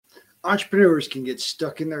Entrepreneurs can get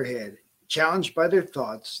stuck in their head, challenged by their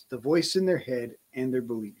thoughts, the voice in their head, and their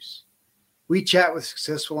beliefs. We chat with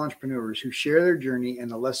successful entrepreneurs who share their journey and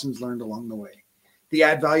the lessons learned along the way. The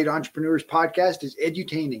Add Value to Entrepreneurs podcast is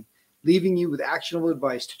edutaining, leaving you with actionable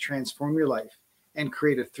advice to transform your life and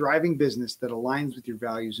create a thriving business that aligns with your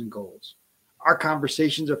values and goals. Our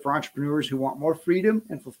conversations are for entrepreneurs who want more freedom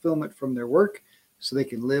and fulfillment from their work so they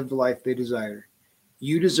can live the life they desire.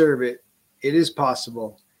 You deserve it. It is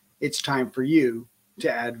possible. It's time for you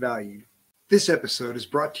to add value. This episode is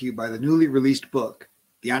brought to you by the newly released book,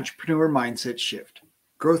 The Entrepreneur Mindset Shift,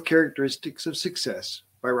 Growth Characteristics of Success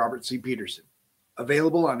by Robert C. Peterson.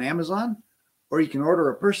 Available on Amazon, or you can order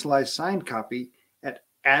a personalized signed copy at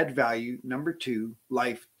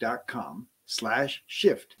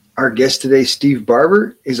addvalue2life.com/shift. Our guest today, Steve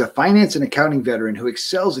Barber, is a finance and accounting veteran who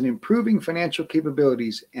excels in improving financial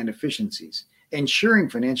capabilities and efficiencies, ensuring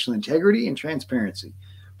financial integrity and transparency,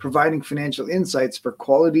 providing financial insights for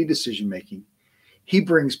quality decision-making. He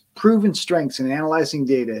brings proven strengths in analyzing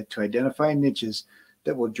data to identify niches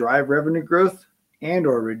that will drive revenue growth and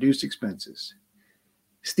or reduce expenses.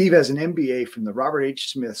 Steve has an MBA from the Robert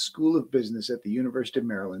H. Smith School of Business at the University of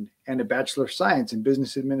Maryland and a Bachelor of Science in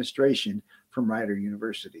Business Administration from Rider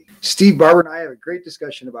University. Steve Barber and I have a great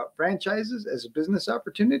discussion about franchises as a business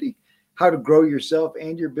opportunity, how to grow yourself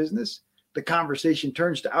and your business. The conversation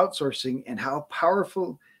turns to outsourcing and how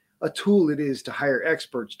powerful a tool it is to hire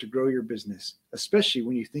experts to grow your business, especially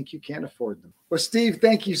when you think you can't afford them. Well, Steve,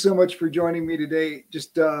 thank you so much for joining me today.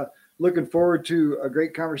 Just looking forward to a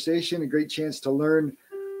great conversation, a great chance to learn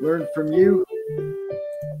from you.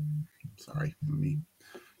 Sorry,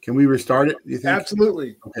 can we restart it, do you think?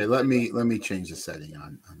 Absolutely. Okay, let me change the setting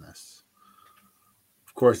on this.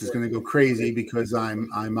 Of course, it's going to go crazy because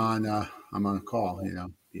I'm on a call,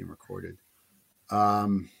 being recorded.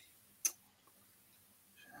 Oh,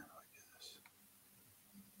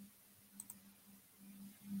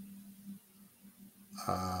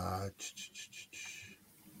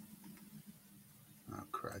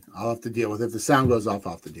 crud. I'll have to deal with it. If the sound goes off,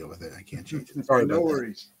 I'll have to deal with it. I can't change it. Sorry about that. No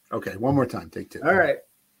worries. Okay, one more time. Take two. All right.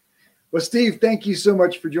 Well, Steve, thank you so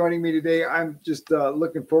much for joining me today. I'm just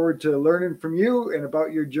looking forward to learning from you and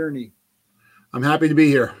about your journey. I'm happy to be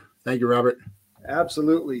here. Thank you, Robert.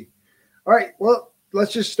 Absolutely. All right. Well,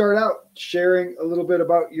 let's just start out sharing a little bit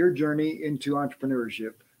about your journey into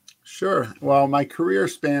entrepreneurship. Sure. Well, my career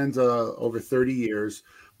spans over 30 years.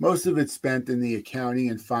 Most of it spent in the accounting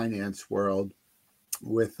and finance world,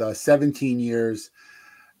 with 17 years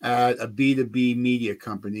at a B2B media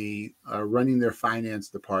company, running their finance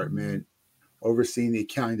department, overseeing the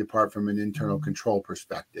accounting department from an internal control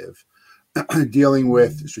perspective, dealing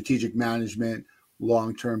with strategic management,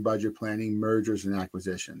 long-term budget planning, mergers and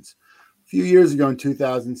acquisitions. A few years ago in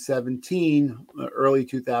 2017, early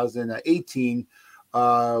 2018,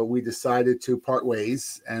 we decided to part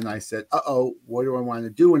ways, and I said, what do I want to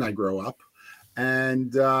do when I grow up?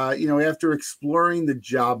 And, after exploring the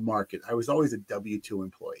job market, I was always a W-2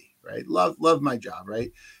 employee, right? Love my job, right?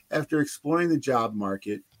 After exploring the job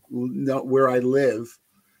market, where I live,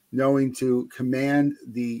 knowing to command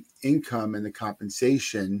the income and the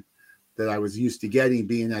compensation that I was used to getting,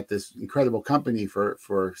 being at this incredible company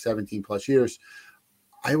for 17 plus years,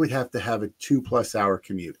 I would have to have a 2+ hour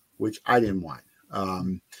commute, which I didn't want.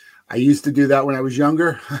 I used to do that when I was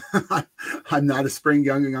younger. I'm not a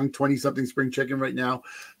young 20-something spring chicken right now.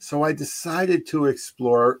 So I decided to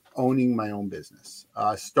explore owning my own business,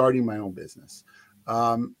 starting my own business.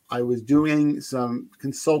 I was doing some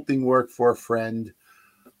consulting work for a friend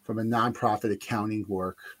from a nonprofit, accounting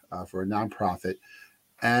work for a nonprofit.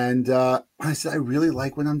 And I said, I really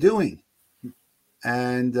like what I'm doing.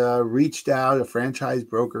 And a franchise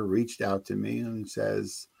broker reached out to me and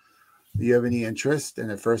says, do you have any interest?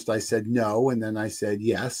 And at first I said no, and then I said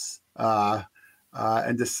yes,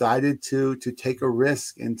 and decided to take a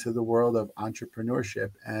risk into the world of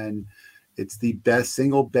entrepreneurship. And it's the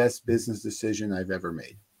single best business decision I've ever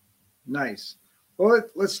made. Nice. Well,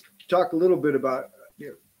 let's talk a little bit about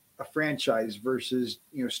a franchise versus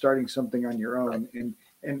starting something on your own,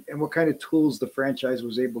 and what kind of tools the franchise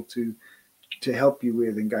was able to help you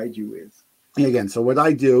with and guide you with. Again, so what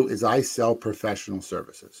I do is I sell professional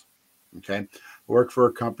services. Okay. I work for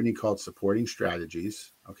a company called Supporting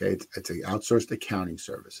Strategies. Okay. It's an outsourced accounting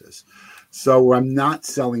services. So I'm not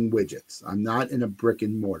selling widgets. I'm not in a brick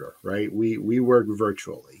and mortar, right? We work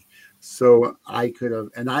virtually. So I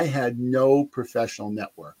had no professional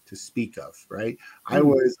network to speak of, right? I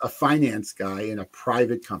was a finance guy in a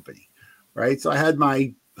private company, right? So I had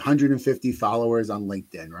my 150 followers on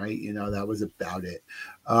LinkedIn, right? That was about it.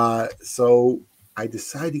 So I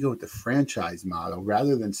decided to go with the franchise model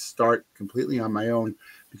rather than start completely on my own,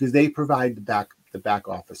 because they provide the back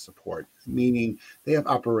office support, meaning they have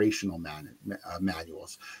operational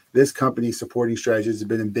manuals. This company's supporting strategies has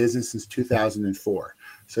been in business since 2004.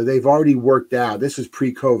 So they've already worked out, this was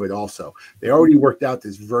pre-COVID also, they already worked out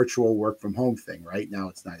this virtual work from home thing. Right now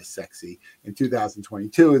it's not as sexy in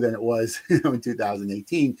 2022 than it was in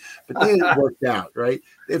 2018, but they had worked out, right?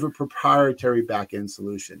 They have a proprietary back-end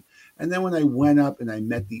solution. And then when I went up and I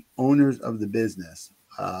met the owners of the business,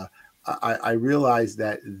 I realized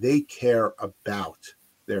that they care about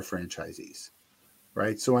their franchisees,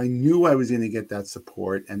 right? So I knew I was going to get that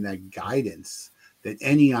support and that guidance that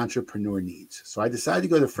any entrepreneur needs. So I decided to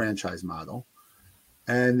go the franchise model,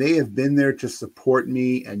 and they have been there to support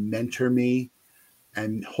me and mentor me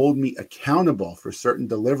and hold me accountable for certain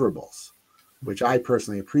deliverables, which I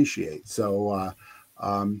personally appreciate. So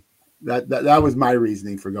that was my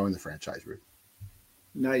reasoning for going the franchise route.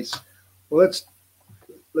 Nice. Well,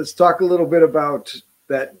 let's talk a little bit about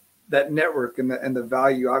that network and the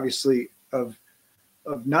value, obviously, of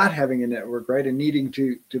not having a network, right, and needing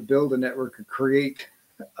to build a network and create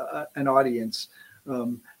an audience.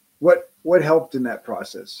 What helped in that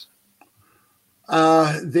process?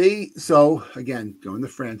 So again, going the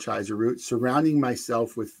franchisor route, surrounding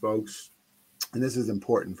myself with folks, and this is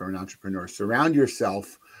important for an entrepreneur, surround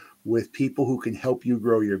yourself with people who can help you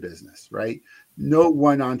grow your business, right? No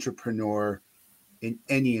one entrepreneur in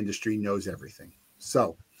any industry knows everything.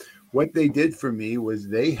 So what they did for me was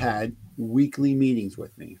they had weekly meetings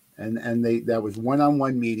with me, and that was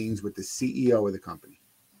one-on-one meetings with the CEO of the company.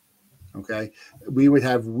 Okay. We would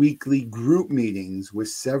have weekly group meetings with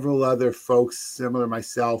several other folks similar to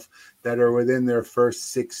myself that are within their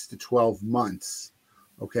first 6 to 12 months,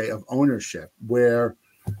 okay, of ownership, where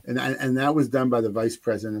and that was done by the vice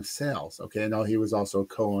president of sales. Okay. And he was also a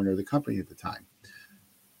co-owner of the company at the time.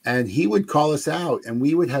 And he would call us out, and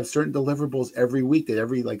we would have certain deliverables every week that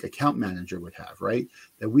every account manager would have, right?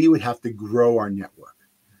 That we would have to grow our network.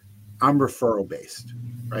 I'm referral based,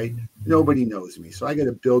 right? Nobody knows me. So I got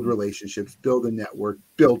to build relationships, build a network,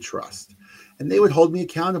 build trust. And they would hold me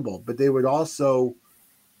accountable, but they would also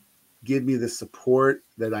give me the support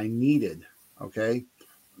that I needed. Okay.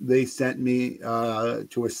 They sent me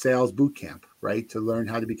to a sales boot camp, right? To learn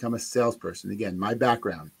how to become a salesperson. Again, my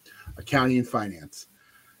background, accounting and finance.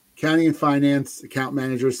 Accounting and finance, account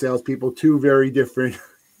managers, salespeople, two very different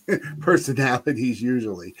personalities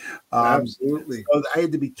usually. Absolutely. So I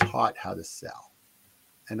had to be taught how to sell,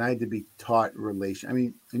 and I had to be taught I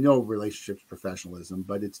mean, I know relationships professionalism,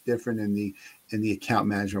 but it's different in the account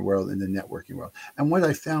management world, in the networking world. And what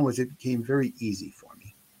I found was it became very easy for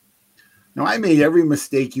me. Now, I made every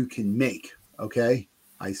mistake you can make. Okay.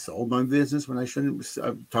 I sold my business when I shouldn't.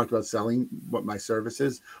 Talked about selling my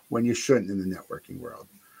services when you shouldn't in the networking world.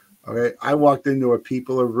 Okay, I walked into a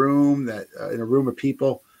room of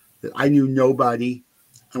people that I knew nobody,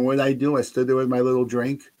 and what I do, I stood there with my little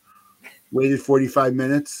drink, waited 45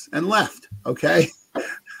 minutes, and left. Okay,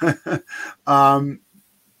 and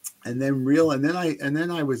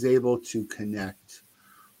then I was able to connect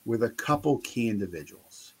with a couple key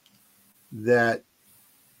individuals that,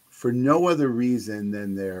 for no other reason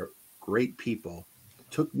than they're great people,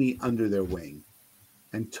 took me under their wing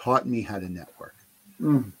and taught me how to network.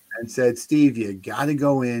 And said, Steve, you got to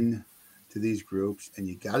go in to these groups and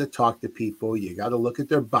you got to talk to people. You got to look at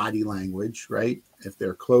their body language, right? If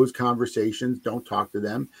they're closed conversations, don't talk to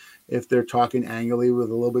them. If they're talking angrily with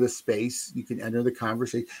a little bit of space, you can enter the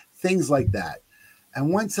conversation, things like that.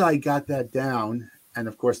 And once I got that down, and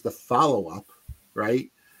of course the follow-up,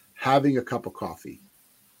 right? Having a cup of coffee,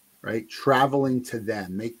 right? Traveling to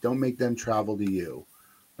them. Don't make them travel to you.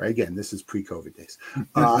 Right? Again, this is pre-COVID days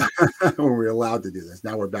when we were allowed to do this.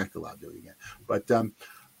 Now we're back to allowed to do it again. But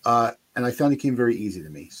and I found it came very easy to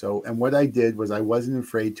me. So, and what I did was I wasn't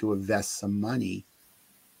afraid to invest some money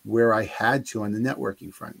where I had to on the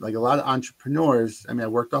networking front. Like a lot of entrepreneurs, I mean, I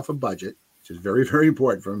worked off a budget, which is very, very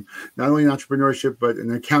important from not only an entrepreneurship but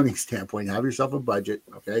an accounting standpoint. Have yourself a budget,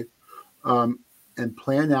 okay, and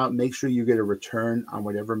plan out. Make sure you get a return on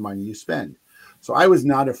whatever money you spend. So I was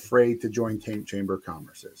not afraid to join Chamber of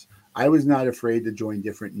Commerce's. I was not afraid to join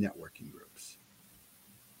different networking groups.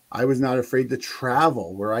 I was not afraid to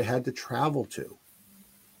travel where I had to travel to.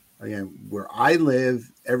 Again, where I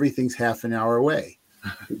live, everything's half an hour away.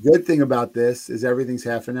 The good thing about this is everything's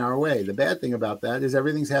half an hour away. The bad thing about that is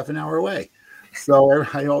everything's half an hour away. So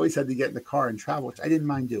I always had to get in the car and travel, which I didn't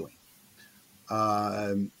mind doing.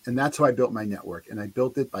 And that's how I built my network. And I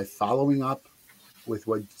built it by following up with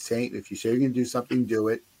if you say you're going to do something, do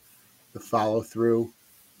it, the follow through,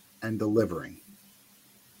 and delivering.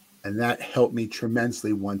 And that helped me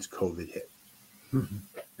tremendously once COVID hit.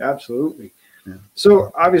 Absolutely. Yeah.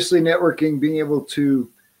 So obviously networking, being able to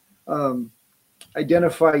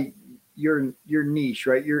identify your niche,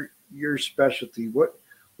 right? Your specialty. What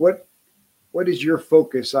what is your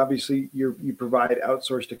focus? Obviously, you provide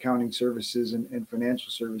outsourced accounting services and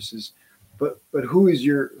financial services, but who's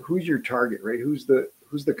your target, right? Who's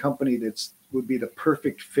the company that's would be the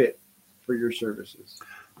perfect fit for your services?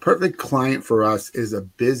 Perfect client for us is a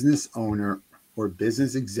business owner or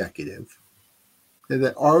business executive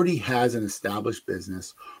that already has an established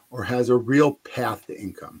business or has a real path to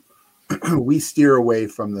income. We steer away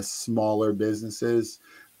from the smaller businesses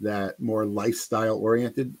that more lifestyle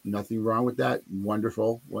oriented. Nothing wrong with that.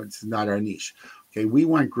 Wonderful. It's not our niche. Okay. We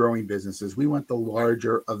want growing businesses. We want the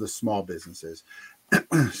larger of the small businesses.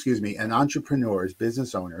 Excuse me. And entrepreneurs,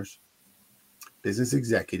 business owners, business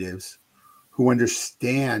executives who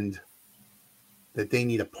understand that they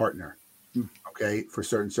need a partner. Okay. For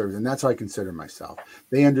certain services. And that's how I consider myself.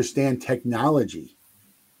 They understand technology.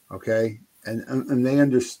 Okay. And they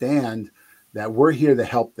understand that we're here to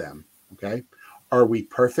help them. Okay. Are we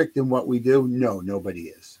perfect in what we do? No, nobody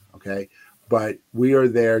is. Okay. But we are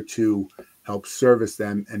there to help service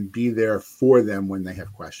them and be there for them when they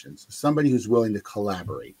have questions. Somebody who's willing to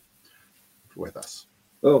collaborate with us.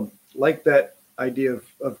 Oh, like that idea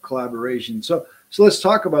of collaboration. So let's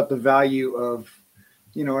talk about the value of,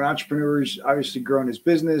 an entrepreneur's obviously growing his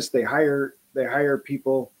business. They hire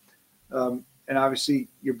people. And obviously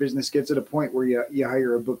your business gets at a point where you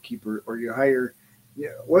hire a bookkeeper or you hire,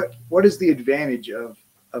 what is the advantage of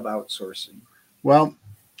outsourcing? Well,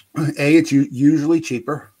 it's usually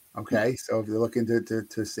cheaper. Okay. So if you're looking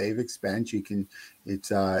to save expense, you can,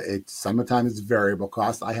 it's sometimes it's variable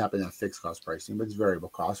cost. I happen to have fixed cost pricing, but it's variable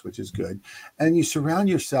cost, which is good. And you surround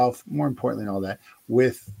yourself, more importantly than all that,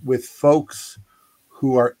 with folks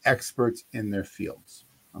who are experts in their fields.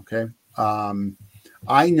 Okay.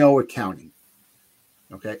 I know accounting.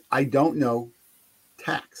 Okay. I don't know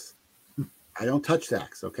tax. I don't touch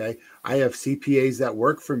tax. Okay. I have CPAs that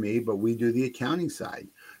work for me, but we do the accounting side.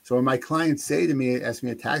 So when my clients say to me, ask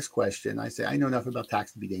me a tax question, I say, I know enough about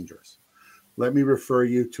tax to be dangerous. Let me refer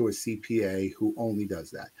you to a CPA who only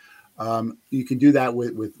does that. You can do that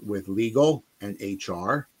with legal and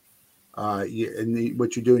HR. What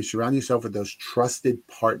you're doing is surround yourself with those trusted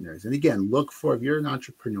partners. And again, if you're an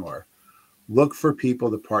entrepreneur, look for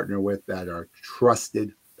people to partner with that are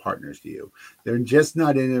trusted partners to you. They're just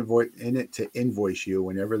not in it to invoice you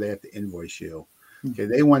whenever they have to invoice you. Okay.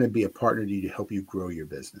 They want to be a partner to you to help you grow your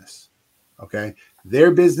business. Okay.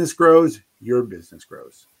 Their business grows, your business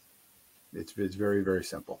grows. It's very, very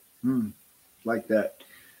simple. Like that.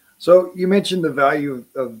 So you mentioned the value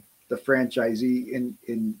of the franchisee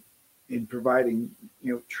in providing,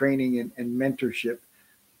 training and mentorship.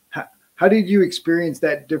 How did you experience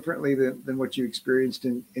that differently than what you experienced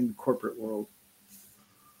in the corporate world?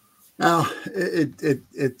 Well,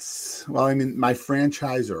 my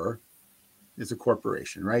franchisor is a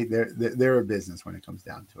corporation, right? They're a business when it comes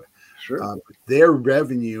down to it. Sure. Their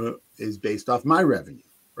revenue is based off my revenue,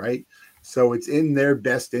 right? So it's in their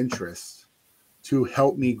best interest to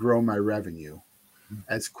help me grow my revenue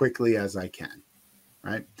as quickly as I can,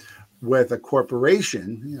 right? With a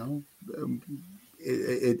corporation,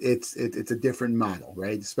 it's a different model,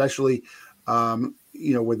 right? Especially,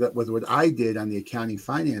 with what I did on the accounting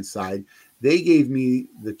finance side, they gave me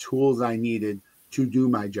the tools I needed to do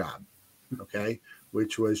my job. Okay.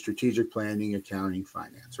 Which was strategic planning, accounting,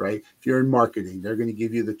 finance, right? If you're in marketing, they're going to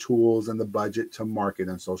give you the tools and the budget to market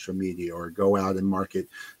on social media or go out and market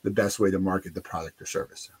the best way to market the product or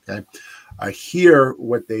service. Okay. Here,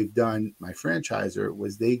 what they've done, my franchisor,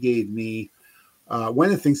 was they gave me, one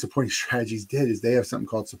of the things Supporting Strategies did is they have something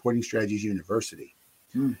called Supporting Strategies University.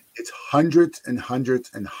 It's hundreds and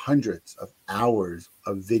hundreds and hundreds of hours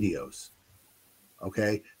of videos,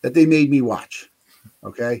 okay, that they made me watch,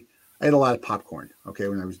 okay? I had a lot of popcorn, okay,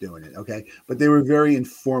 when I was doing it, okay? But they were very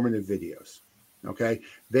informative videos, okay?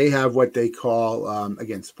 They have what they call,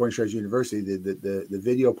 again, Supporting Strategies University, the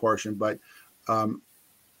video portion, but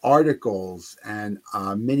articles and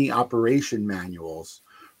mini operation manuals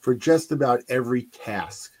for just about every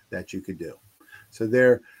task that you could do.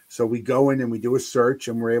 So we go in and we do a search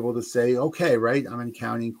and we're able to say, okay, right, I'm in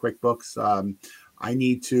accounting, QuickBooks. I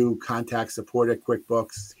need to contact support at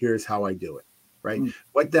QuickBooks. Here's how I do it, right?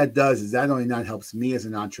 What that does is that only not helps me as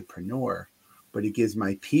an entrepreneur, but it gives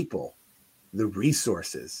my people the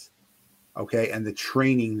resources, okay, and the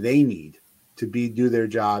training they need to do their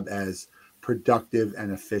job as productive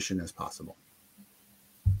and efficient as possible.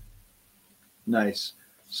 Nice.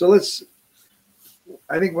 So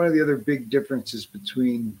I think one of the other big differences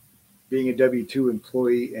between being a W-2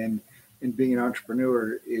 employee and being an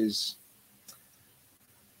entrepreneur is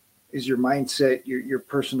your mindset, your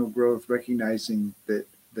personal growth, recognizing that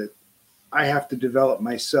I have to develop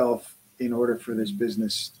myself in order for this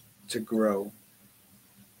business to grow.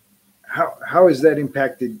 How has that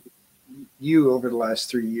impacted you over the last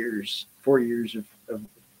 3 years, 4 years of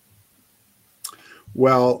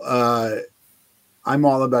Well, I'm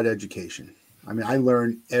all about education. I mean, I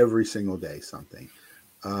learn every single day something.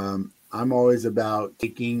 I'm always about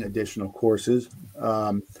taking additional courses.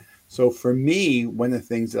 So for me, one of the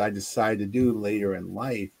things that I decided to do later in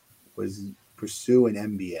life was pursue an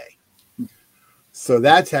MBA. So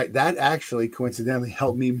that actually coincidentally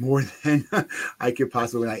helped me more than I could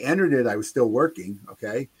possibly. When I entered it, I was still working,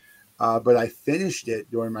 okay, but I finished it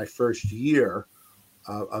during my first year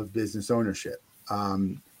of business ownership.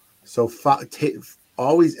 So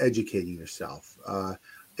always educating yourself,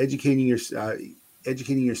 educating your,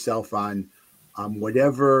 educating yourself on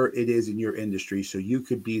whatever it is in your industry, so you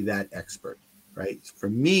could be that expert, right? For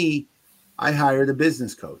me, I hired a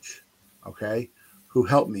business coach, okay, who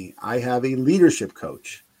helped me. I have a leadership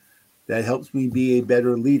coach that helps me be a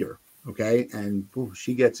better leader. Okay. And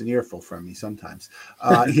she gets an earful from me sometimes,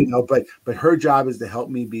 but her job is to help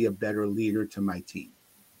me be a better leader to my team.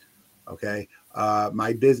 Okay.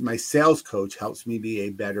 My sales coach helps me be a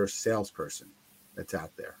better salesperson that's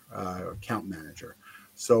out there, account manager.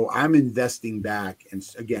 So I'm investing back and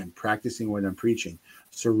again, practicing what I'm preaching,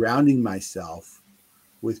 surrounding myself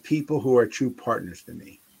with people who are true partners to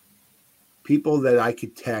me. People that I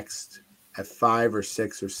could text at 5 or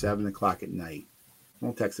 6 or 7 o'clock at night. I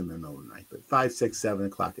won't text them in the middle of the night, but 5, 6, 7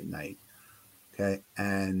 o'clock at night. Okay.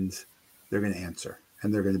 And they're going to answer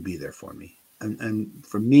and they're going to be there for me. And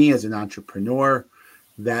for me as an entrepreneur,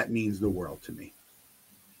 that means the world to me.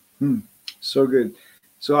 So good.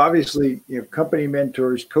 So obviously, company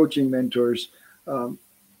mentors, coaching mentors.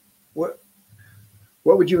 What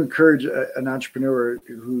would you encourage an entrepreneur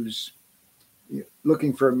who's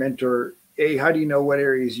looking for a mentor? How do you know what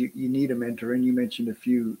areas you need a mentor? And you mentioned a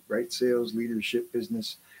few, right? Sales, leadership,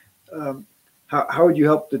 business. How would you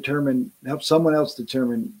help someone else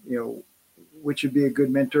determine, which would be a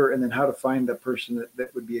good mentor, and then how to find the person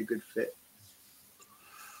that would be a good fit?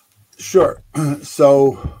 Sure.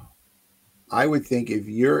 So I would think if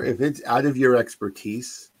it's out of your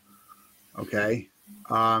expertise, okay,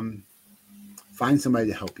 find somebody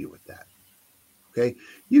to help you with that. Okay.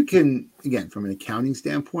 You can, again, from an accounting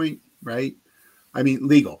standpoint, right? I mean,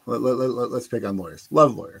 legal. Let's pick on lawyers.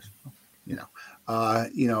 Love lawyers.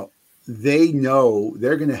 They know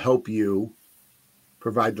they're going to help you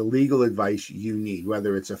provide the legal advice you need,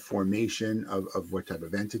 whether it's a formation of what type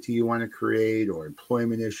of entity you want to create or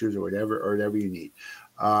employment issues or whatever you need.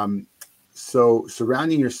 So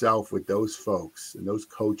surrounding yourself with those folks and those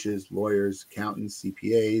coaches, lawyers, accountants,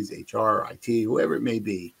 CPAs, HR, IT, whoever it may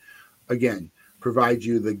be, again, provide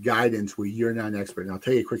you the guidance where you're not an expert. And I'll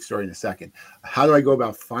tell you a quick story in a second. How do I go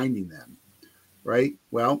about finding them? Right?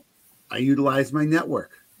 Well, I utilize my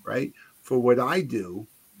network, right? For what I do,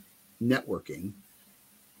 networking,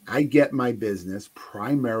 I get my business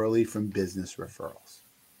primarily from business referrals.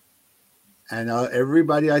 And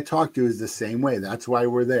everybody I talk to is the same way. That's why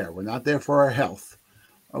we're there. We're not there for our health.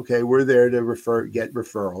 Okay, we're there to get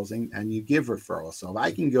referrals, and you give referrals. So if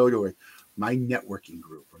I can go to my networking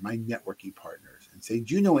group or my networking partners and say,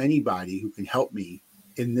 do you know anybody who can help me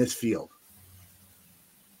in this field?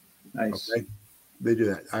 Nice. Okay, they do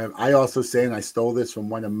that. I also say, and I stole this from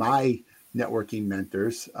one of my networking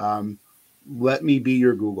mentors, let me be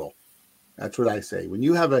your Google. That's what I say. When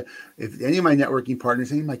you have if any of my networking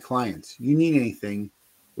partners, any of my clients, you need anything,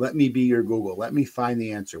 let me be your Google. Let me find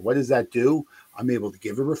the answer. What does that do? I'm able to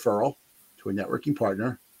give a referral to a networking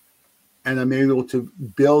partner, and I'm able to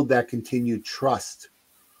build that continued trust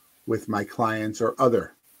with my clients or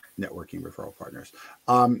other networking referral partners.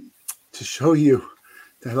 To show you,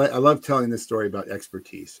 I love telling this story about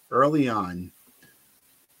expertise. Early on,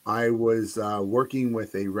 I was working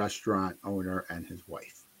with a restaurant owner and his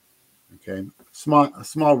wife. Okay, a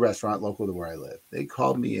small restaurant local to where I live. They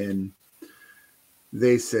called me in.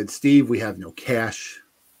 They said, Steve, we have no cash.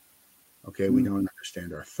 Okay, we don't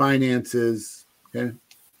understand our finances. Okay,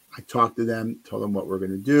 I talked to them, told them what we're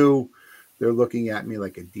going to do. They're looking at me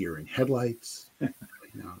like a deer in headlights. I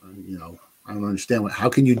don't understand how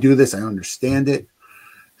can you do this? I don't understand it.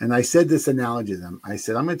 And I said this analogy to them. I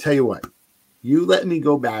said, I'm going to tell you what. You let me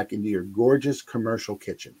go back into your gorgeous commercial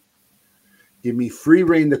kitchen. Give me free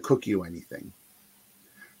reign to cook you anything.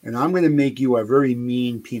 And I'm going to make you a very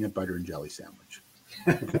mean peanut butter and jelly sandwich.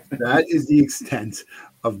 That is the extent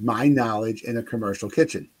of my knowledge in a commercial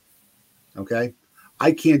kitchen. Okay.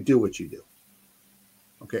 I can't do what you do.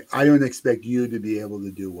 Okay. I don't expect you to be able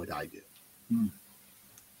to do what I do.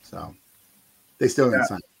 So they still didn't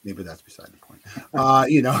sign me, but that's beside the point.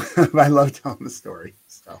 I love telling the story.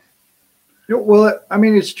 So, well, I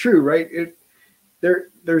mean, it's true, right?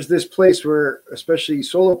 There's this place where, especially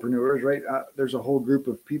solopreneurs, right? There's a whole group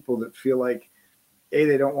of people that feel like,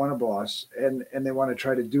 they don't want a boss, and they want to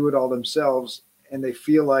try to do it all themselves, and they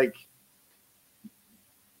feel like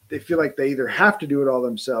they either have to do it all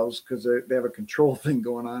themselves because they have a control thing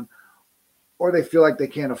going on, or they feel like they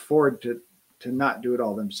can't afford to not do it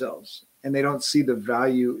all themselves, and they don't see the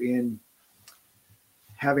value in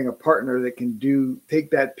having a partner that can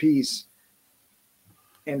take that piece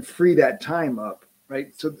and free that time up,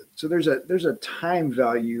 right? So there's a time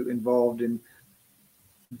value involved in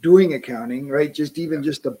doing accounting, right? Just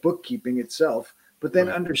the bookkeeping itself, but then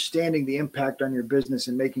understanding the impact on your business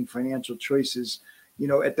and making financial choices,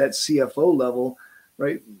 at that CFO level,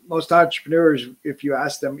 right? Most entrepreneurs, if you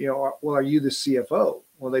ask them, well, are you the CFO?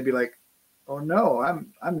 Well, they'd be like, oh no,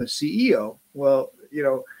 I'm the CEO. Well,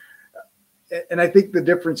 and I think the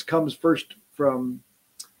difference comes first from,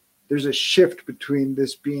 there's a shift between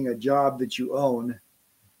this being a job that you own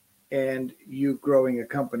and you growing a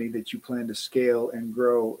company that you plan to scale and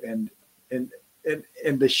grow. And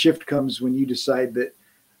the shift comes when you decide that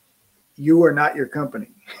you are not your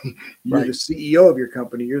company. You're the CEO of your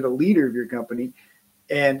company. You're the leader of your company.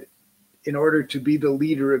 And in order to be the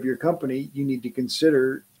leader of your company, you need to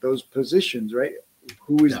consider those positions, right?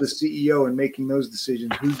 Who is the CEO and making those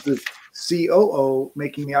decisions? Who's the COO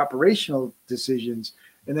making the operational decisions?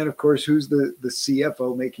 And then, of course, who's the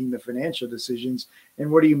CFO making the financial decisions?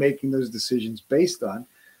 And what are you making those decisions based on?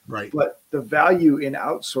 Right. But the value in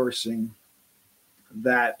outsourcing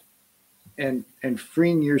that and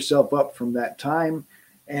freeing yourself up from that time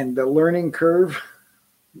and the learning curve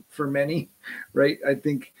for many, right? I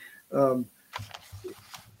think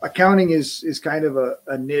accounting is kind of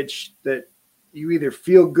a niche that you either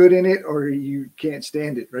feel good in it or you can't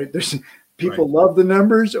stand it, right? There's people love the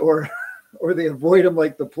numbers or they avoid them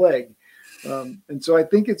like the plague. And so I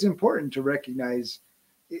think it's important to recognize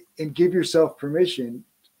and give yourself permission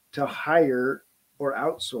to hire or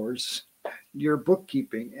outsource your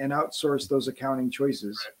bookkeeping and outsource those accounting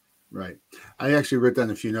choices. Right. I actually wrote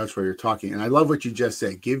down a few notes while you're talking, and I love what you just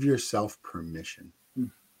said. Give yourself permission.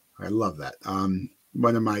 I love that.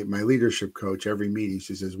 One of my leadership coach, every meeting,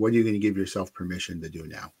 she says, what are you going to give yourself permission to do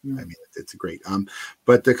now? I mean, it's great.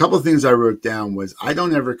 But the couple of things I wrote down was, I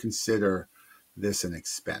don't ever consider this an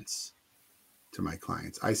expense to my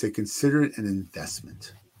clients. I say, consider it an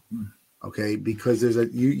investment. Okay. Because there's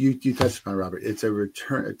you touched upon, Robert, it's a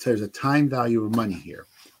return. There's a time value of money here.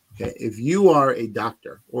 Okay. If you are a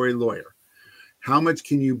doctor or a lawyer, how much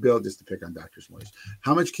can you bill, just to pick on doctors and lawyers,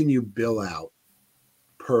 how much can you bill out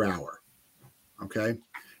per hour? Okay.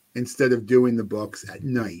 Instead of doing the books at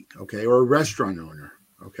night. Okay. Or a restaurant owner.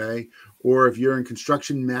 Okay. Or if you're in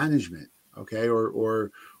construction management. Okay.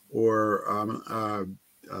 Or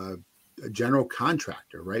a general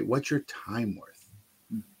contractor, right? What's your time worth?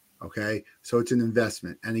 Okay. So it's an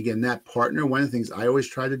investment. And again, that partner, one of the things I always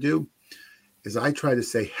try to do is I try to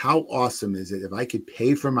say, how awesome is it if I could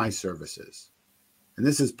pay for my services? And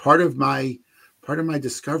this is part of my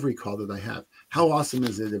discovery call that I have. How awesome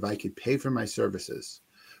is it if I could pay for my services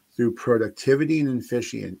through productivity and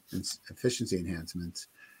efficiency enhancements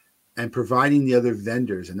and providing the other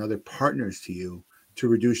vendors and other partners to you to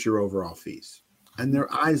reduce your overall fees? And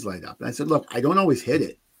their eyes light up. And I said, look, I don't always hit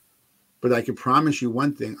it, but I can promise you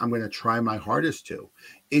one thing, I'm going to try my hardest to.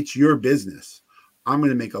 It's your business. I'm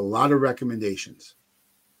going to make a lot of recommendations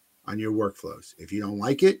on your workflows. If you don't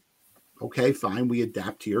like it, okay, fine. We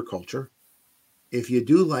adapt to your culture. If you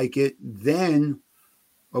do like it, then,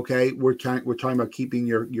 okay, we're talking about keeping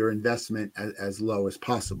your investment as low as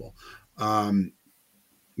possible.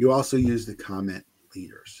 You also use the comment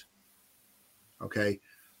leaders. Okay.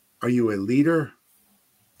 Are you a leader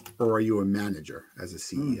or are you a manager as a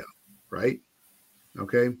CEO? Right?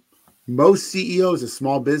 Okay. Most CEOs of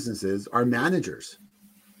small businesses are managers.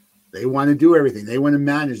 They want to do everything. They want to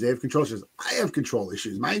manage. They have control issues. I have control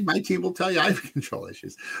issues. My team will tell you I have control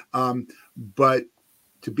issues. But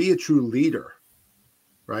to be a true leader,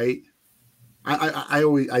 right? I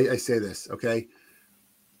always say this, okay?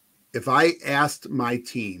 If I asked my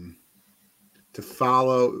team to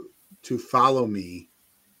follow me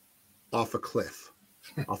off a cliff,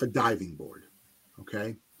 off a diving board,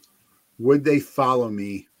 okay? Would they follow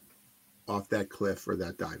me off that cliff or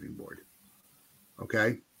that diving board?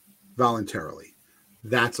 Okay? Voluntarily.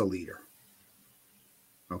 That's a leader.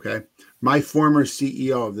 Okay? My former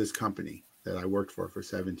CEO of this company, that I worked for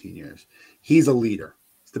 17 years. He's a leader.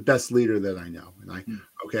 He's the best leader that I know.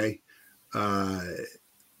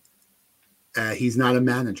 And he's not a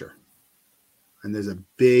manager. And there's a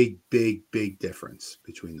big, big, big difference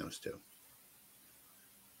between those two.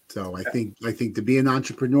 So I think to be an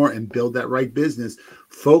entrepreneur and build that right business,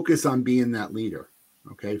 focus on being that leader.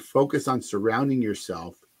 Okay. Focus on surrounding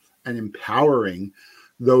yourself and empowering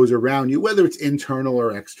those around you, whether it's internal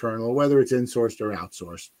or external, whether it's insourced or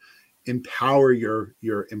outsourced. Empower your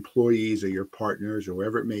employees or your partners or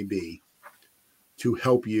whoever it may be to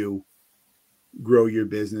help you grow your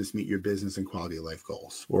business, meet your business and quality of life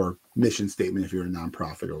goals or mission statement if you're a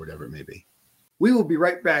nonprofit or whatever it may be. We will be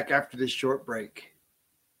right back after this short break.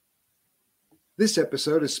 This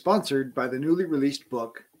episode is sponsored by the newly released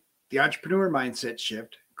book, The Entrepreneur Mindset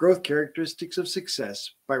Shift, Growth Characteristics of Success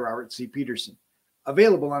by Robert C. Peterson,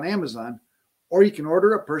 available on Amazon, or you can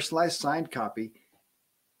order a personalized signed copy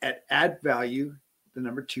at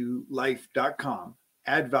addvalue2life.com,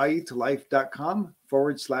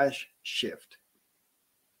 addvalue2life.com/shift.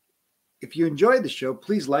 If you enjoyed the show,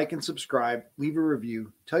 please like and subscribe, leave a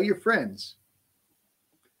review, tell your friends.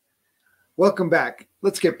 Welcome back.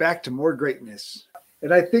 Let's get back to more greatness.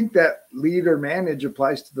 And I think that lead or manage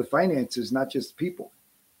applies to the finances, not just people.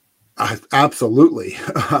 Absolutely.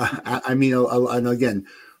 I mean, and again,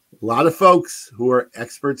 a lot of folks who are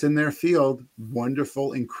experts in their field,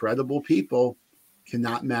 wonderful, incredible people,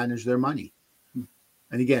 cannot manage their money.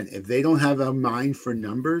 And again, if they don't have a mind for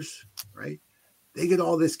numbers, right, they get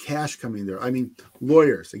all this cash coming there. I mean,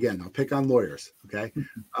 lawyers, again, I'll pick on lawyers, okay?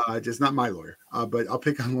 Just not my lawyer, but I'll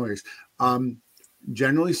pick on lawyers.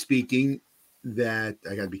 Generally speaking, that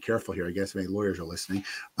I got to be careful here. I guess maybe lawyers are listening.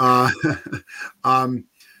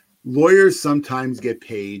 Lawyers sometimes get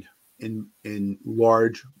paid in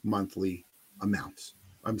large monthly amounts.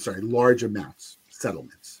 Large amounts,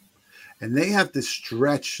 settlements. And they have to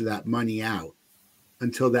stretch that money out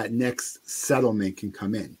until that next settlement can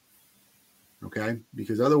come in. Okay?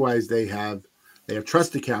 Because otherwise they have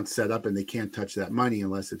trust accounts set up and they can't touch that money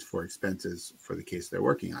unless it's for expenses for the case they're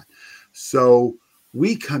working on. So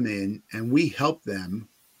we come in and we help them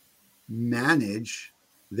manage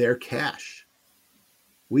their cash.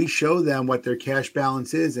 We show them what their cash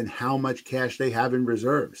balance is and how much cash they have in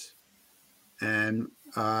reserves. And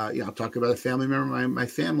I'll talk about a family member. My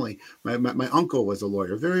family, my uncle was a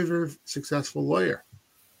lawyer, very, very successful lawyer,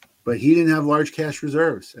 but he didn't have large cash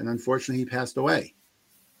reserves, and unfortunately, he passed away.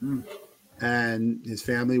 And his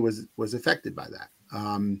family was affected by that.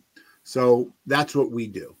 So that's what we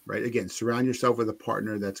do, right? Again, surround yourself with a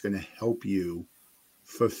partner that's going to help you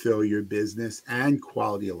fulfill your business and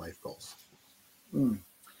quality of life goals.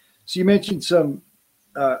 So you mentioned some,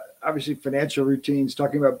 obviously, financial routines,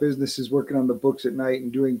 talking about businesses, working on the books at night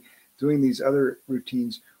and doing these other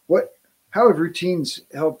routines. How have routines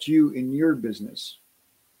helped you in your business?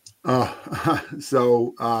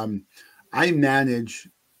 So I manage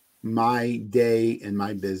my day and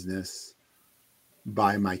my business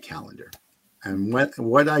by my calendar. And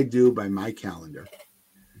what I do by my calendar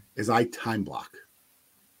is I time block.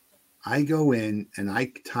 I go in and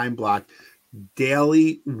I time block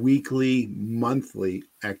daily, weekly, monthly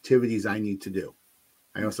activities I need to do.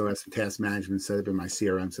 I also have some task management set up in my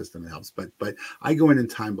CRM system that helps, but I go in and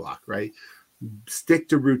time block, right? Stick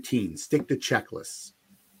to routines, stick to checklists.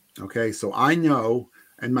 Okay. So I know,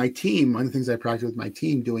 and my team, one of the things I practice with my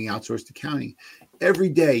team doing outsourced accounting, every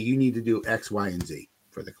day you need to do X, Y, and Z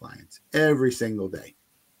for the clients every single day.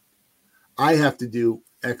 I have to do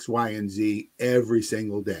X, Y, and Z every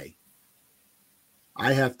single day.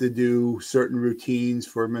 I have to do certain routines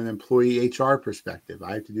from an employee HR perspective.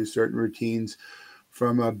 I have to do certain routines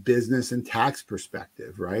from a business and tax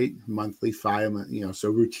perspective, right? Monthly file, so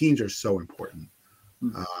routines are so important.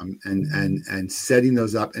 And setting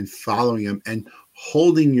those up and following them and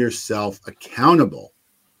holding yourself accountable.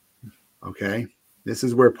 Okay. This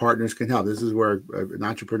is where partners can help. This is where an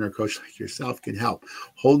entrepreneur coach like yourself can help.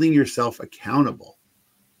 Holding yourself accountable.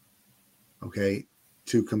 Okay.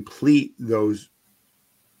 To complete those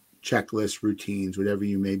checklists, routines, whatever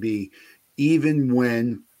you may be, even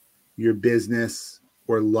when your business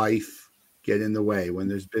or life get in the way, when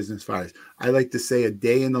there's business fires. I like to say a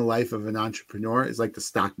day in the life of an entrepreneur is like the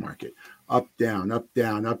stock market, up, down, up,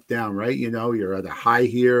 down, up, down, right? You're at a high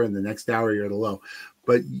here and the next hour you're at a low,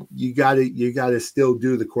 but you gotta still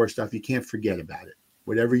do the core stuff. You can't forget about it.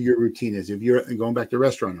 Whatever your routine is, if you're going back to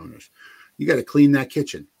restaurant owners, you got to clean that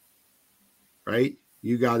kitchen, right?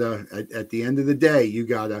 You gotta, at the end of the day, you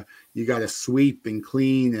gotta sweep and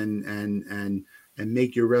clean and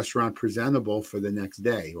make your restaurant presentable for the next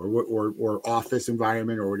day or office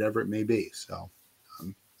environment or whatever it may be. So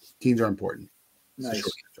Teams are important. It's a short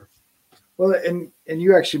Nice. answer. Well, and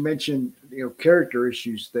you actually mentioned, character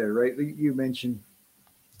issues there, right? You mentioned,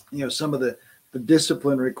 some of the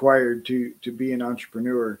discipline required to be an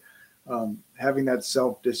entrepreneur, having that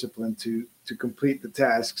self discipline to complete the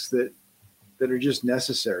tasks that are just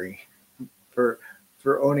necessary for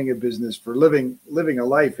owning a business, for living a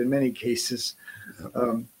life in many cases.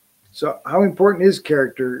 Um, so, how important is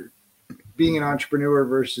character being an entrepreneur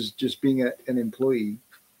versus just being an employee?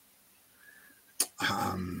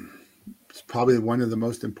 It's probably one of the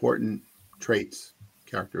most important traits,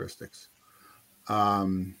 characteristics.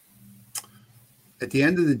 Um, at the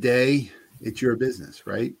end of the day, it's your business,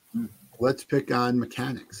 right? Mm. Let's pick on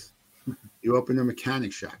mechanics. You open a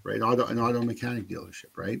mechanic shop, right? An auto mechanic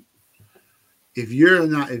dealership, right? If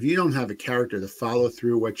you don't have a character to follow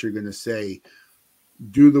through what you're going to say,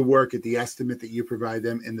 do the work at the estimate that you provide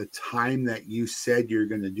them in the time that you said you're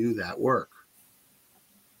going to do that work.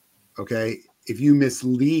 Okay. If you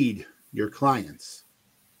mislead your clients,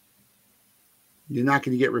 you're not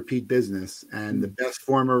going to get repeat business. And the best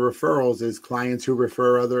form of referrals is clients who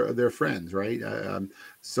refer their friends, right?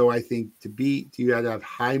 So I think you got to have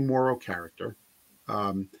high moral character.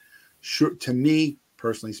 To me,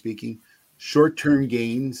 personally speaking, short-term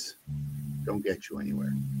gains don't get you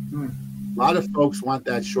anywhere. A lot of folks want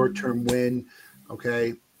that short-term win.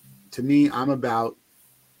 Okay. To me, I'm about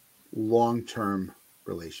long-term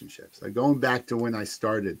relationships. Like going back to when I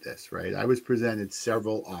started this, right? I was presented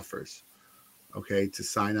several offers, okay, to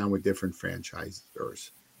sign on with different franchisors.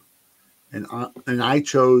 And I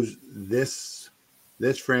chose this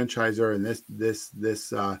franchisor and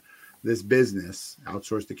this business,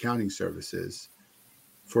 outsourced accounting services,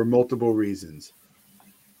 for multiple reasons.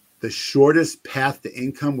 The shortest path to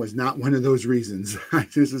income was not one of those reasons.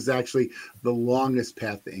 This was actually the longest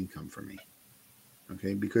path to income for me.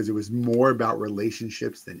 Okay, because it was more about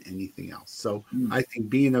relationships than anything else. So I think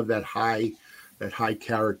being of that high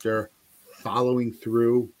character, following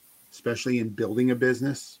through, especially in building a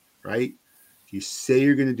business, right? If you say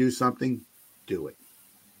you're going to do something, do it.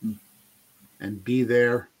 And be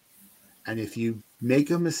there. And if you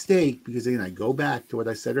make a mistake, because again, I go back to what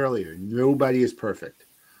I said earlier, nobody is perfect.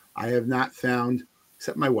 I have not found,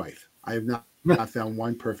 except my wife, I have not found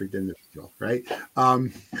one perfect individual, right?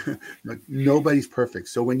 Nobody's perfect.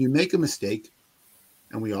 So when you make a mistake,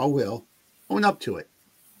 and we all will, own up to it,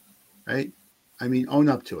 right? I mean, own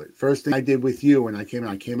up to it. First thing I did with you when I came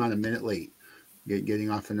on a minute late,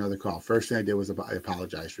 getting off another call. First thing I did was I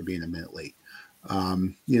apologized for being a minute late.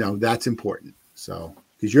 That's important. So,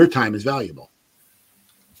 because your time is valuable.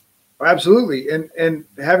 Absolutely, and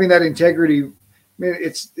having that integrity, I mean,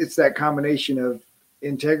 it's that combination of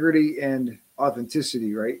integrity and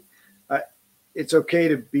authenticity, right? It's okay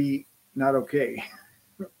to be not okay,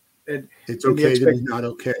 and it's okay to be not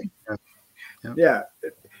okay. Yeah.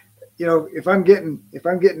 If I'm getting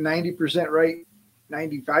 90% right,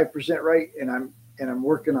 95% right, and I'm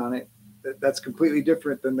working on it, that's completely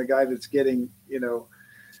different than the guy that's getting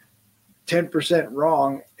 10%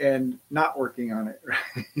 wrong and not working on it.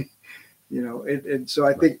 Right? And so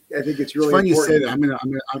I think it's really funny important. You say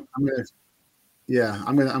that.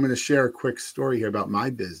 I'm gonna share a quick story here about my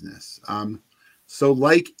business. So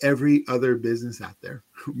like every other business out there,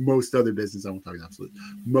 most other business, I won't talk about absolute,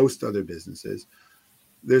 most other businesses,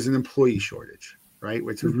 there's an employee shortage, right?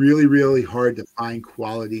 It's really, really hard to find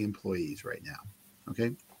quality employees right now.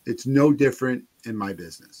 Okay. It's no different in my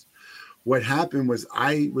business. What happened was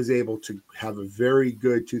I was able to have a very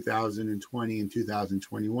good 2020 and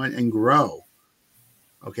 2021 and grow.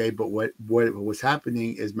 Okay. But what was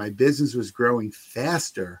happening is my business was growing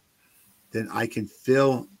faster than I can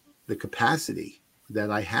fill the capacity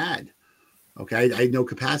that I had. Okay. I had no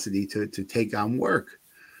capacity to take on work.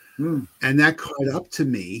 And that caught up to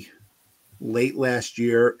me late last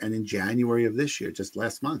year and in January of this year, just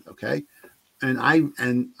last month. Okay. And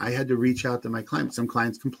I had to reach out to my clients. Some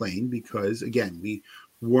clients complained because, again, we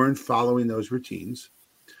weren't following those routines.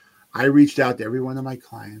 I reached out to every one of my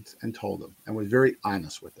clients and told them and was very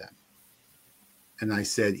honest with them. And I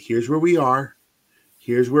said, here's where we are.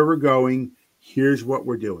 Here's where we're going. Here's what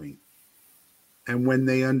we're doing. And when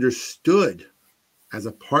they understood as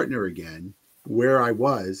a partner again where I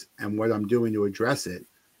was and what I'm doing to address it,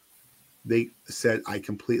 they said, I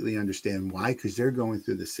completely understand why, because they're going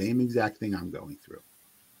through the same exact thing I'm going through.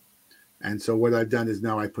 And so what I've done is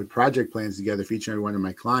now I put project plans together for each and every one of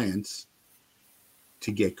my clients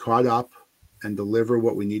to get caught up and deliver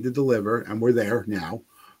what we need to deliver. And we're there now.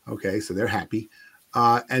 Okay, so they're happy.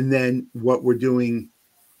 And then what we're doing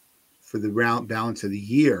for the balance of the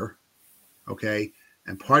year, okay,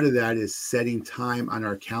 and part of that is setting time on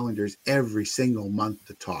our calendars every single month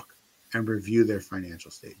to talk. and review their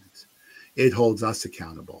financial statements. It holds us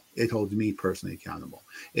accountable. It holds me personally accountable.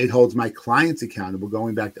 It holds my clients accountable,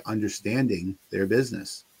 going back to understanding their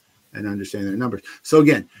business and understanding their numbers. So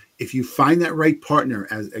again, if you find that right partner,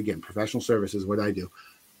 as again, professional services, what I do,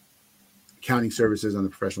 accounting services on the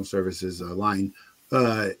professional services line,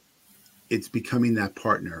 it's becoming that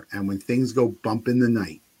partner. And when things go bump in the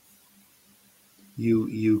night,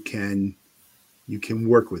 you can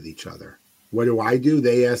work with each other. What do?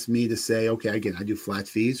 They ask me to say, okay, again, I do flat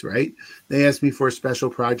fees, right? They ask me for a special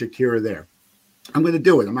project here or there. I'm going to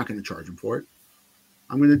do it. I'm not going to charge them for it.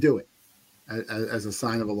 I'm going to do it as a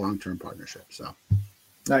sign of a long-term partnership. So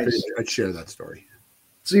nice. I'd share that story.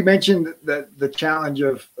 So you mentioned that the challenge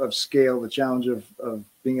of scale, the challenge of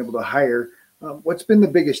being able to hire. What's been the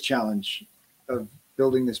biggest challenge of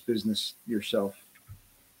building this business yourself?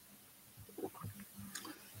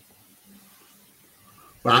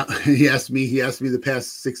 Well, he asked me the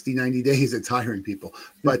past 60, 90 days it's hiring people.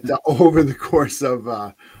 But over the course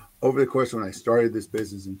when I started this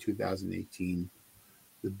business in 2018,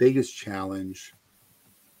 the biggest challenge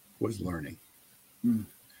was learning.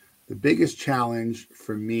 The biggest challenge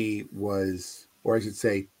for me was, or I should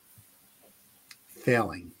say,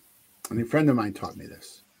 failing. I mean, a friend of mine taught me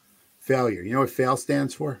this. Failure. You know what FAIL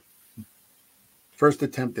stands for? First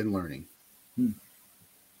attempt in learning.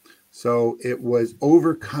 So it was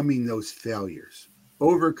overcoming those failures,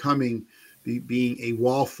 overcoming being a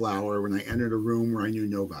wallflower when I entered a room where I knew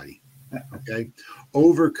nobody. Okay.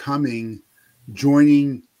 Overcoming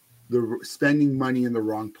spending money in the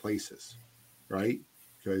wrong places, right?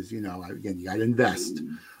 Because, again, you got to invest.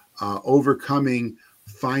 Overcoming,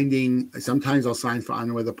 sometimes I'll sign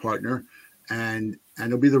on with a partner and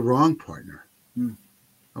it'll be the wrong partner.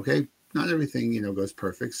 Okay. Not everything, goes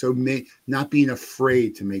perfect. So not being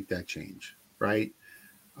afraid to make that change. Right.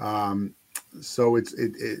 So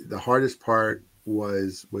the hardest part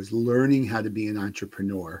was learning how to be an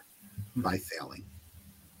entrepreneur by failing.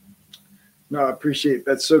 No, I appreciate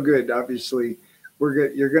that's so good. Obviously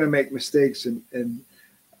you're going to make mistakes and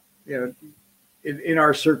in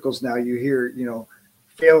our circles now you hear,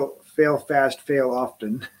 fail fast, fail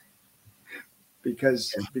often.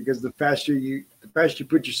 Because the faster you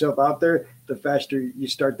put yourself out there, the faster you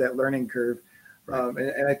start that learning curve. Right.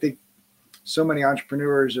 And I think so many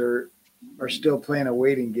entrepreneurs are still playing a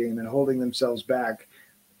waiting game and holding themselves back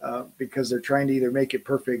because they're trying to either make it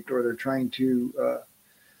perfect or they're trying to,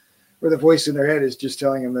 or the voice in their head is just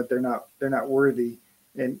telling them that they're not worthy.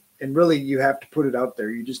 And really you have to put it out there.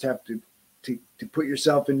 You just have to put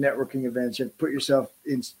yourself in networking events. You have to put yourself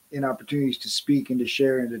in opportunities to speak and to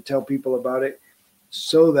share and to tell people about it,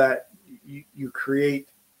 so that you create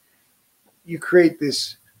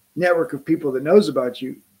this network of people that knows about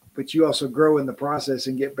you, but you also grow in the process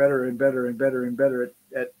and get better and better and better and better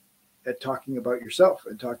at talking about yourself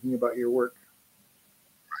and talking about your work.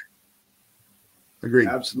 Agreed.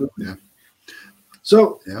 Absolutely. Yeah.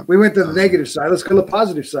 So we went to the negative side. Let's go to the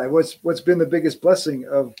positive side. What's been the biggest blessing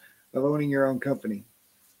of owning your own company?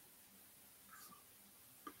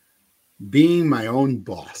 Being my own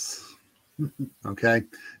boss. Okay.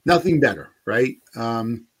 Nothing better, right?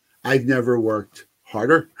 I've never worked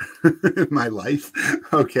harder in my life.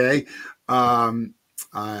 Okay. I'm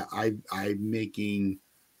making,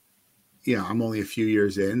 I'm only a few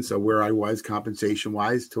years in. So where I was compensation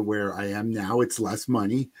wise to where I am now, it's less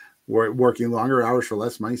money. Working longer hours for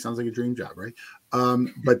less money sounds like a dream job, right?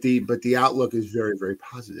 But the outlook is very, very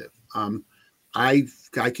positive. I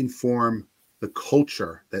can form the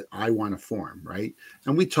culture that I want to form, right?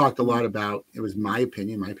 And we talked a lot about, it was my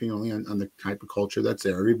opinion only on the type of culture that's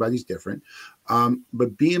there. Everybody's different.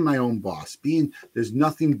 But being my own boss, there's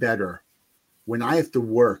nothing better when I have to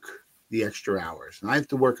work the extra hours and I have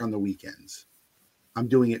to work on the weekends. I'm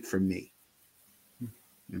doing it for me.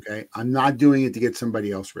 Okay. I'm not doing it to get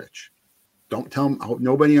somebody else rich. Don't tell them. I hope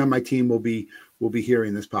nobody on my team will be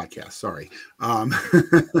hearing this podcast. Sorry.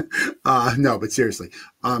 No, but seriously,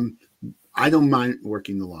 I don't mind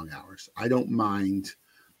working the long hours. I don't mind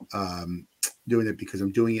doing it because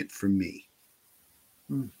I'm doing it for me.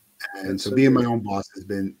 And so being my own boss has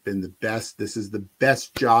been the best. This is the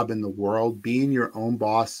best job in the world. Being your own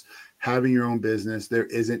boss, having your own business. There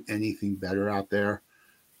isn't anything better out there.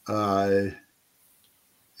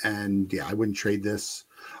 And yeah, I wouldn't trade this.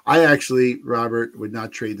 I actually, Robert, would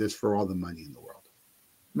not trade this for all the money in the world.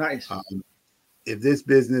 Nice. If this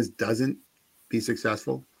business doesn't be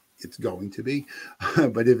successful, it's going to be.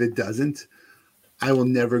 But if it doesn't, I will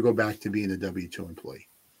never go back to being a W-2 employee.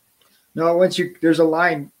 No, there's a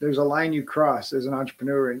line you cross as an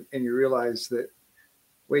entrepreneur and you realize that,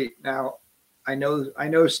 wait, now I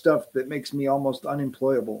know stuff that makes me almost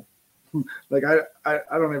unemployable. Like I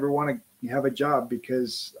don't ever want to have a job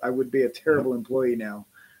because I would be a Yep. terrible employee now.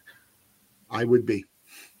 I would be.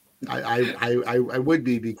 I would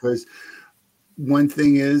be, because one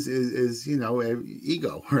thing is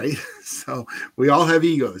ego, right? So we all have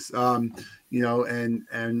egos, and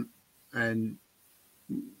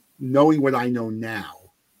knowing what I know now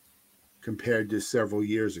compared to several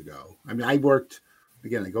years ago. I mean, I worked,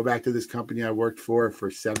 again, I go back to this company I worked for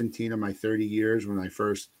 17 of my 30 years when I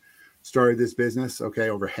first started this business. Okay,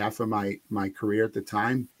 over half of my career at the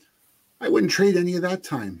time. I wouldn't trade any of that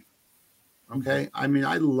time. Okay. I mean,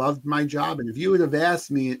 I loved my job. And if you would have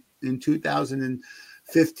asked me in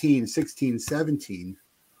 2015, 16, 17,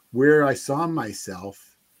 where I saw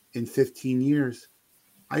myself in 15 years,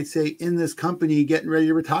 I'd say in this company getting ready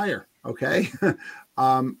to retire. Okay.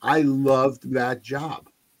 I loved that job.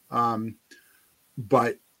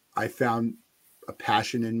 But I found a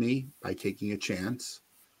passion in me by taking a chance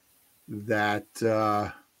that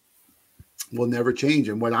will never change.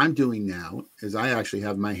 And what I'm doing now is I actually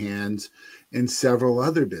have my hands in several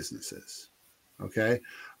other businesses. Okay.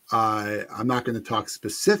 I'm not going to talk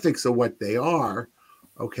specifics of what they are.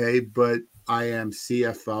 Okay. But I am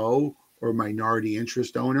CFO or minority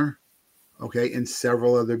interest owner. Okay. In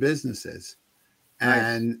several other businesses. Nice.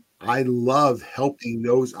 And I love helping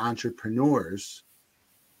those entrepreneurs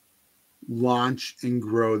launch and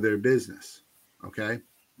grow their business. Okay.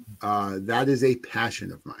 That is a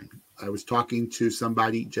passion of mine. I was talking to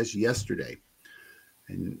somebody just yesterday,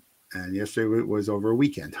 and yesterday was over a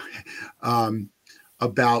weekend,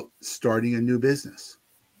 about starting a new business.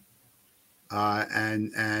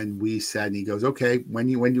 And we said, and he goes, okay, when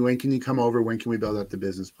can you come over? When can we build up the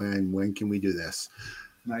business plan? When can we do this?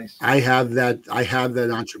 Nice. I have that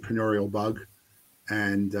entrepreneurial bug,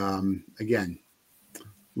 and again,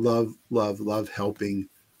 love helping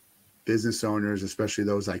business owners, especially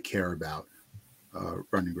those I care about,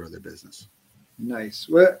 run and grow their business. Nice.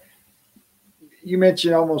 Well, you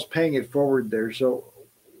mentioned almost paying it forward there. So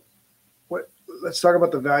what, let's talk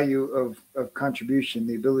about the value of contribution,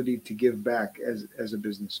 the ability to give back as a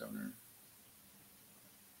business owner.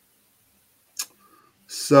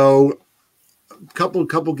 So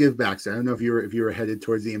couple give backs. I don't know if you were headed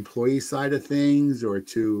towards the employee side of things or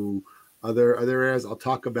to other areas. I'll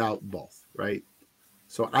talk about both, right?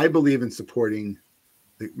 So I believe in supporting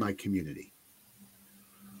my community.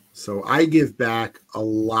 So I give back a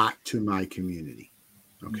lot to my community.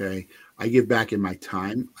 Okay. I give back in my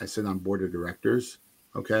time. I sit on board of directors.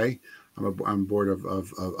 Okay. I'm on board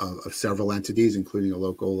of several entities, including a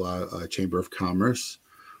local chamber of commerce.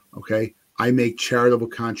 Okay. I make charitable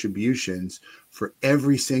contributions for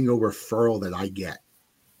every single referral that I get.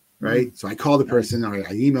 Right. So I call the person, or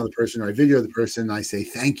I email the person, or I video the person, and I say,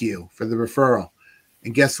 thank you for the referral.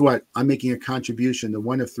 And guess what? I'm making a contribution to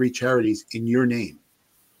one of 3 charities in your name.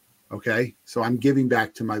 Okay. So I'm giving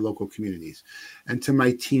back to my local communities and to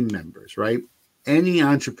my team members, right? Any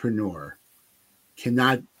entrepreneur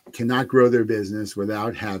cannot grow their business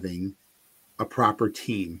without having a proper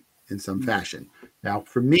team in some fashion. Now,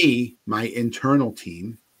 for me, my internal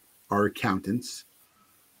team are accountants,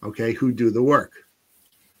 okay, who do the work.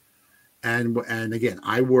 And again,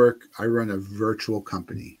 I run a virtual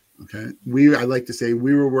company. Okay. I like to say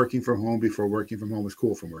we were working from home before working from home was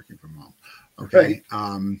cool from working from home. Okay.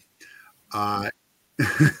 Right.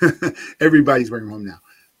 Everybody's working from home now.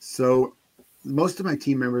 So most of my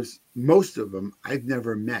team members, most of them I've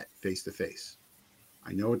never met face to face.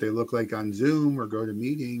 I know what they look like on Zoom or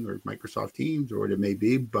GoToMeeting or Microsoft Teams or what it may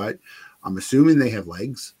be, but I'm assuming they have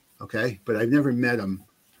legs. Okay. But I've never met them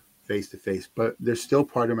face to face, but they're still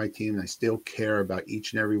part of my team. And I still care about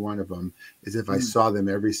each and every one of them as if I saw them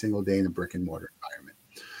every single day in a brick and mortar environment.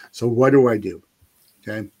 So what do?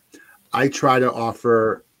 Okay. I try to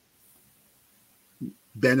offer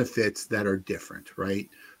benefits that are different, right?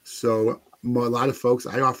 So a lot of folks,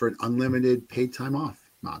 I offer an unlimited paid time off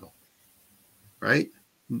model, right?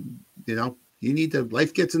 You need to,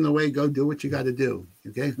 life gets in the way, go do what you got to do.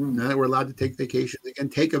 Okay. Now that we're allowed to take vacation, they can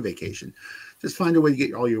take a vacation. Just find a way to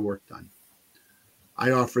get all your work done.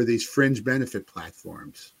 I offer these fringe benefit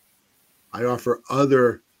platforms. I offer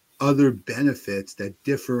other benefits that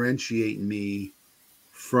differentiate me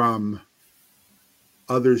from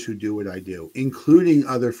others who do what I do, including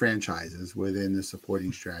other franchises within the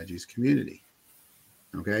Supporting Strategies community.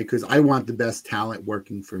 Okay. Because I want the best talent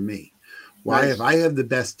working for me. Why? Nice. If I have the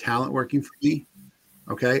best talent working for me,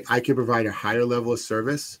 okay, I can provide a higher level of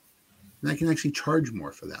service, and I can actually charge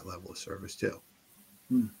more for that level of service too.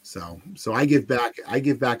 So I give back. I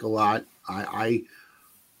give back a lot.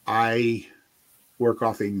 I work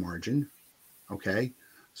off a margin. Okay.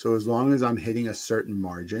 So as long as I'm hitting a certain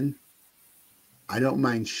margin, I don't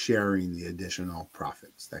mind sharing the additional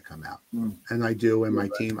profits that come out. Mm. And I do in my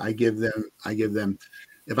team. I give them,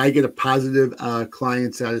 if I get a positive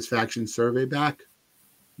client satisfaction survey back,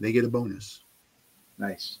 they get a bonus.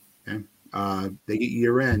 Nice. Okay. They get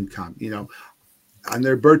year-end comp, on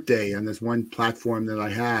their birthday on this one platform that I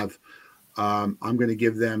have. I'm going to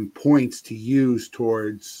give them points to use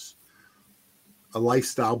towards a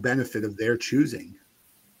lifestyle benefit of their choosing.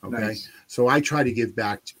 Okay. Nice. So I try to give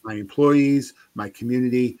back to my employees, my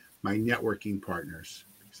community, my networking partners,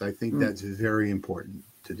 because I think that's very important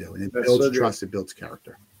to do. And it builds trust, it builds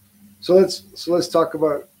character. So let's talk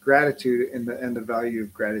about gratitude and the value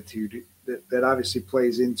of gratitude that obviously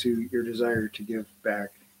plays into your desire to give back.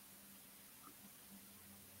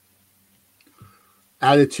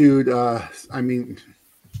 Attitude, what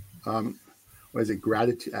is it?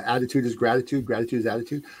 Gratitude. Attitude is gratitude. Gratitude is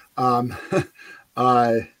attitude.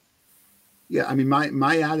 Yeah, I mean,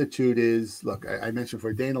 my attitude is, look, I mentioned for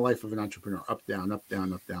a day in the life of an entrepreneur, up, down, up,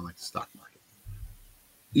 down, up, down, like the stock market.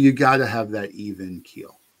 You got to have that even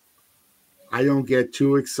keel. I don't get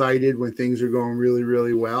too excited when things are going really,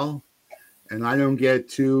 really well. And I don't get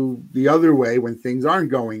too the other way when things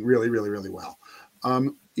aren't going really, really, really well.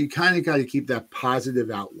 You kind of got to keep that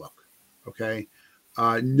positive outlook, okay?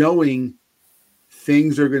 Knowing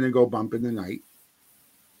things are going to go bump in the night,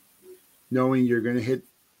 knowing you're going to hit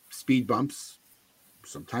speed bumps,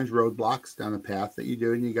 sometimes roadblocks down a path that you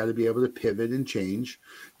do, and you got to be able to pivot and change.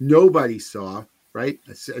 Nobody saw, right?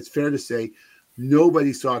 It's fair to say,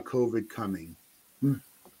 nobody saw COVID coming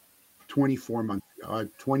 24 months ago,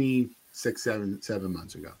 26, 7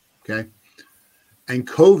 months ago, okay? And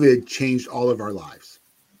COVID changed all of our lives,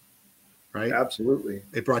 right? Absolutely.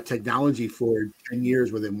 It brought technology forward 10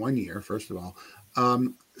 years within 1 year, first of all.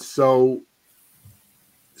 So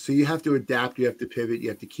you have to adapt, you have to pivot, you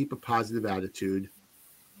have to keep a positive attitude.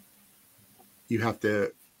 You have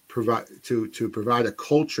to provide provide a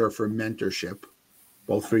culture for mentorship,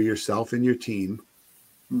 both for yourself and your team,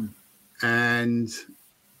 and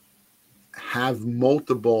have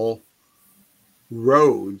multiple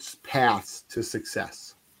paths to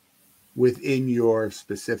success within your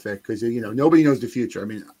specific, because nobody knows the future. I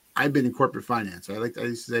mean, I've been in corporate finance. I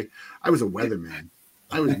used to say I was a weatherman.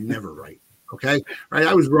 I was never right. Okay. Right.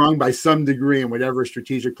 I was wrong by some degree in whatever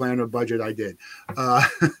strategic plan or budget I did.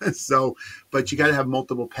 But you got to have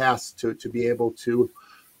multiple paths to be able to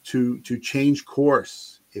change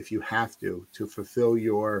course if you have to fulfill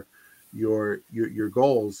your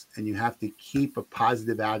goals, and you have to keep a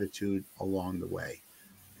positive attitude along the way,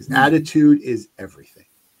 because attitude is everything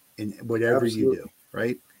in whatever you do,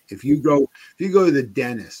 right? If you go to the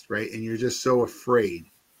dentist, right, and you're just so afraid,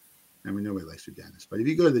 I mean, nobody likes your dentist, but if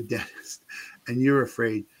you go to the dentist and you're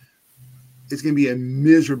afraid, it's going to be a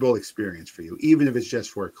miserable experience for you, even if it's just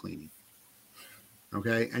for a cleaning.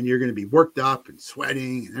 Okay. And you're going to be worked up and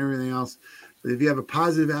sweating and everything else. But if you have a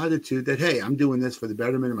positive attitude that, hey, I'm doing this for the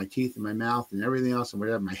betterment of my teeth and my mouth and everything else and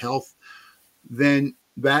whatever, my health, then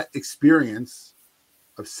that experience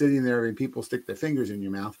of sitting there and people stick their fingers in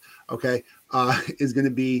your mouth, okay, is going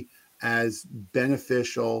to be as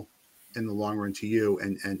beneficial in the long run to you,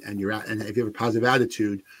 and if you have a positive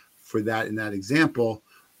attitude for that in that example,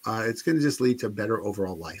 it's going to just lead to better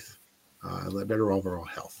overall life, better overall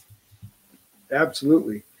health.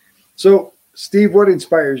 Absolutely. So, Steve, what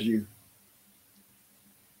inspires you?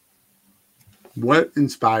 What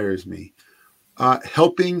inspires me?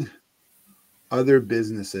 Helping other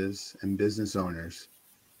businesses and business owners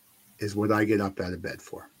is what I get up out of bed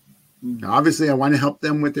for. Now, obviously, I want to help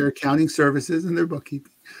them with their accounting services and their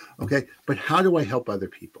bookkeeping. Okay, but how do I help other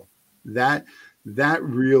people? That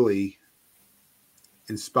really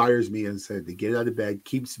inspires me, and said to get out of bed,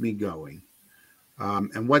 keeps me going.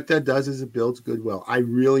 And what that does is it builds goodwill. I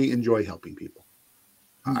really enjoy helping people.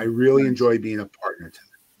 I really enjoy being a partner to them.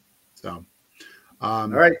 So, all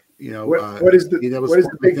right, what is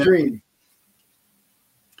the big dream?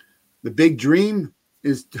 The big dream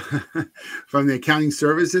is from the accounting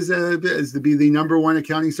services is to be the #1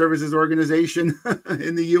 accounting services organization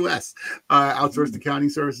in the U.S. Outsourced accounting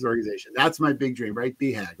services organization. That's my big dream, right?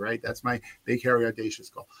 BHAG, right? That's my big, hairy, audacious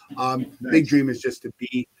goal. Nice. Big dream is just to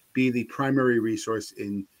be the primary resource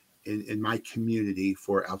in my community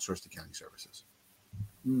for outsourced accounting services.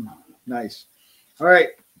 Nice. All right.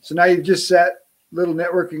 So now you've just sat little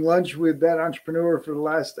networking lunch with that entrepreneur for the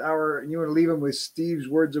last hour, and you want to leave him with Steve's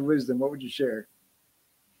words of wisdom. What would you share?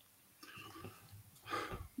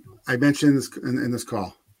 I mentioned this in this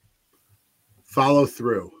call. Follow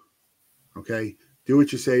through. Okay. Do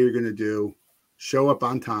what you say you're going to do. Show up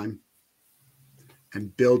on time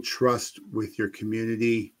and build trust with your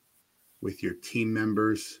community, with your team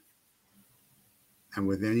members. and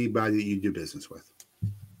with anybody that you do business with.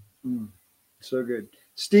 So good.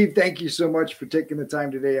 Steve, thank you so much for taking the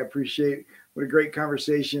time today. I appreciate it. What a great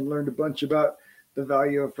conversation. Learned a bunch about the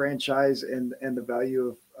value of franchise and the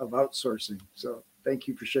value of outsourcing. So thank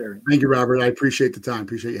you for sharing. Thank you, Robert. I appreciate the time.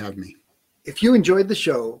 Appreciate you having me. If you enjoyed the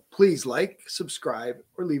show, please like, subscribe,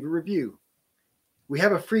 or leave a review. We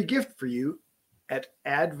have a free gift for you at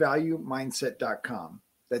addvaluemindset.com.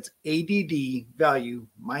 That's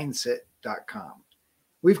addvaluemindset.com.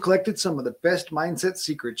 We've collected some of the best mindset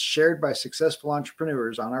secrets shared by successful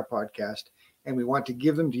entrepreneurs on our podcast, and we want to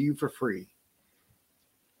give them to you for free.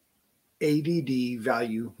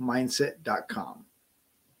 addvaluemindset.com.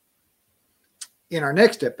 In our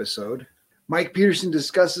next episode, Mike Peterson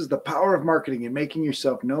discusses the power of marketing and making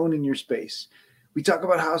yourself known in your space. We talk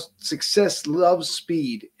about how success loves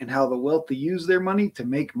speed and how the wealthy use their money to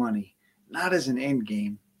make money, not as an end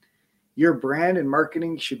game. Your brand and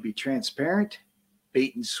marketing should be transparent.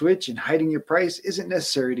 Bait and switch and hiding your price isn't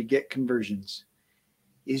necessary to get conversions.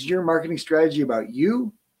 Is your marketing strategy about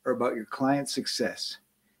you or about your client's success?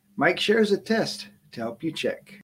 Mike shares a test to help you check.